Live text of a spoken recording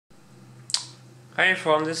Hi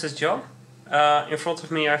everyone, this is John. In front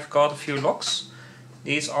of me I've got a few locks.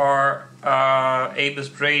 These are Abus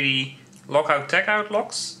Brady lockout tagout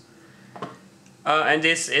locks. And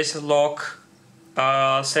this is a lock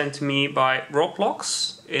sent to me by Rob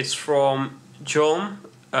Locks. It's from John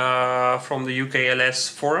from the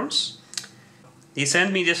UKLS forums. He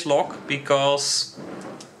sent me this lock because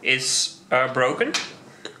it's broken.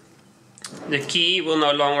 The key will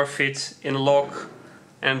no longer fit in the lock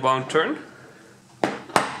and won't turn.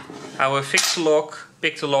 I will fix the lock,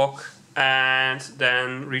 pick the lock, and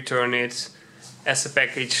then return it as a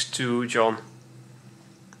package to John.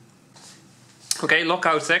 Okay,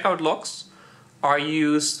 lockout tagout locks are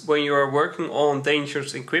used when you are working on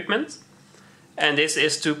dangerous equipment, and this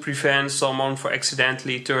is to prevent someone from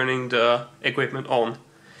accidentally turning the equipment on.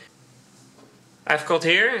 I've got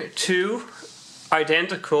here two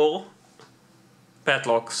identical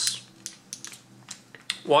padlocks.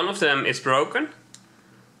 One of them is broken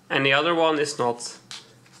and the other one is not.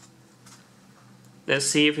 Let's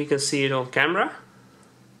see if we can see it on camera.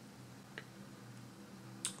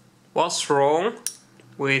 What's wrong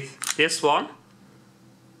with this one?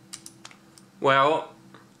 Well,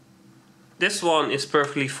 this one is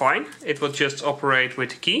perfectly fine. It will just operate with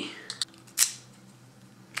the key.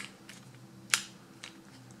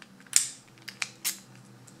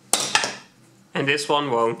 And this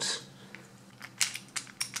one won't.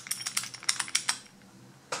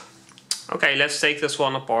 Okay, let's take this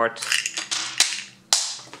one apart.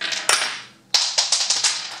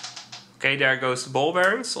 Okay, there goes the ball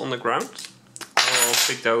bearings on the ground. I'll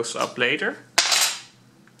pick those up later.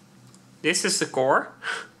 This is the core.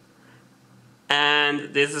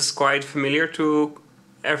 And this is quite familiar to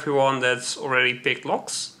everyone that's already picked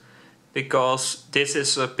locks, because this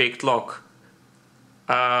is a picked lock.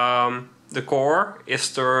 The core is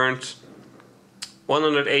turned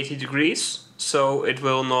 180 degrees, so it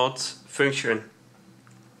will not function.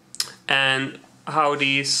 And how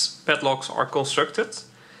these padlocks are constructed: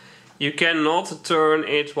 you cannot turn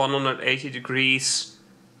it 180 degrees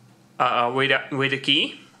with a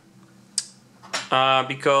key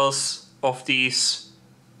because of these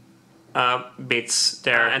bits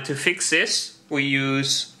there. And to fix this, we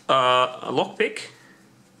use a lockpick,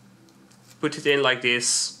 put it in like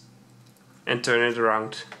this, and turn it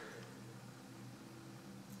around.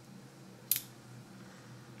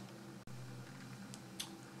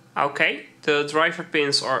 Okay, the driver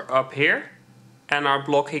pins are up here and are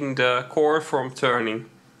blocking the core from turning.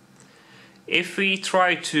 If we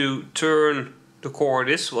try to turn the core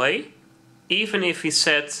this way, even if we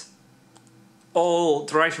set all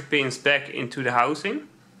driver pins back into the housing,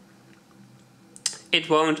 it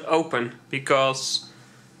won't open because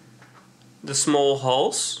the small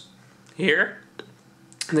holes here,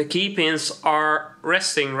 the key pins are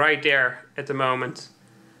resting right there at the moment.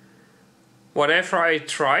 Whatever I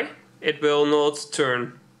try, it will not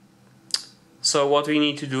turn. So what we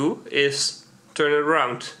need to do is turn it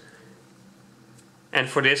around. And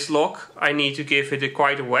for this lock, I need to give it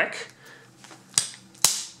quite a whack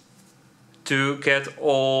to get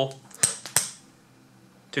all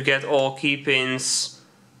key pins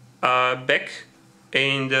back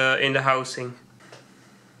in the housing.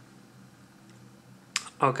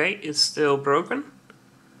 Okay, it's still broken.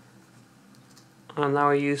 And now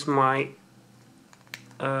I use my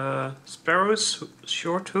Sparrow's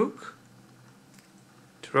short hook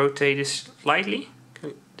to rotate this slightly.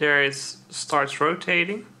 There it starts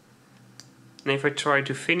rotating. And if I try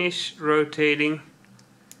to finish rotating,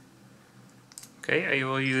 okay, I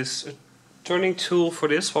will use a turning tool for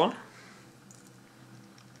this one.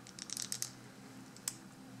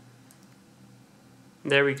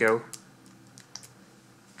 There we go.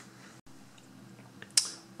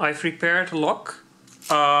 I've repaired the lock,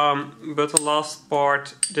 but the last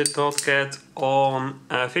part did not get on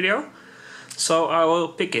video. So I will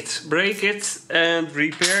pick it, break it, and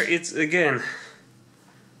repair it again.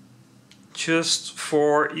 Just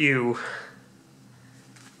for you.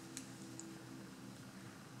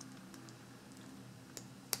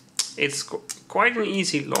 It's quite an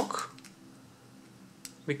easy lock,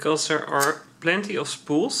 because there are plenty of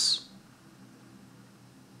spools.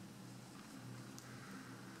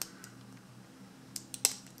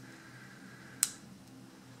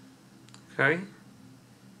 Okay,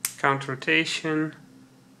 counter rotation,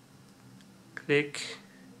 click,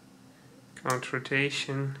 counter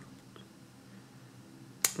rotation,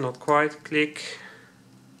 not quite, click,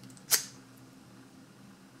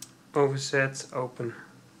 overset, open.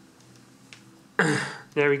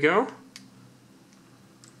 There we go.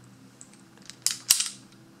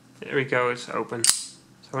 There we go, it's open.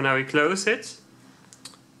 So now we close it.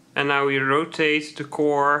 and now we rotate the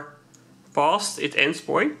core past its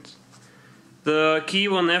endpoint. The key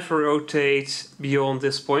will never rotate beyond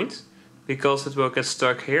this point because it will get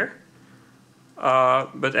stuck here.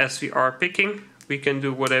 But as we are picking, we can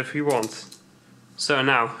do whatever we want. So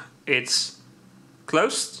now it's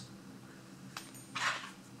closed.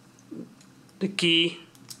 The key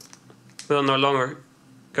will no longer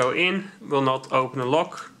go in, will not open the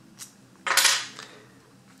lock.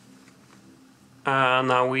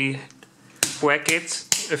 Now we whack it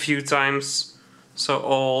a few times so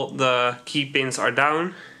all the key pins are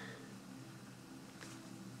down.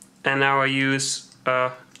 And now I use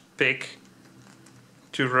a pick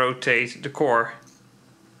to rotate the core.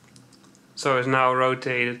 So it's now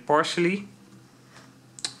rotated partially.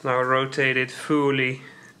 Now rotate it fully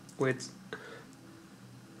with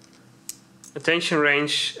a tension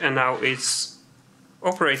range, and now it's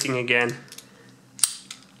operating again.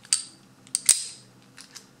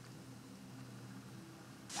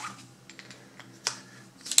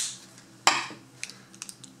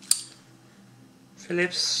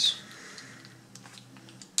 Phillips.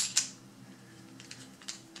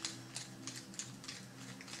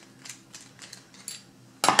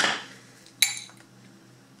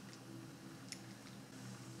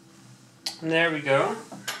 There we go.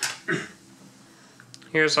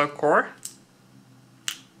 Here's our core.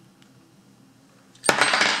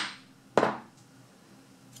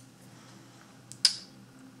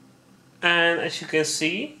 And as you can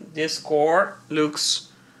see, this core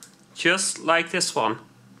looks just like this one.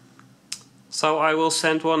 So I will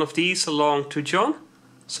send one of these along to John,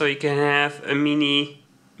 so you can have a mini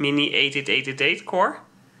 88888 core.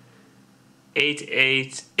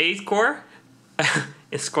 888 core.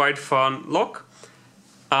 It's quite fun lock.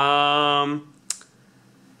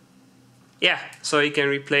 Yeah, so he can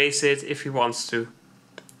replace it if he wants to.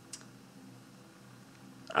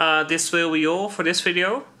 This will be all for this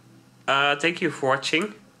video. Thank you for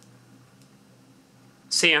watching.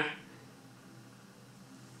 See ya.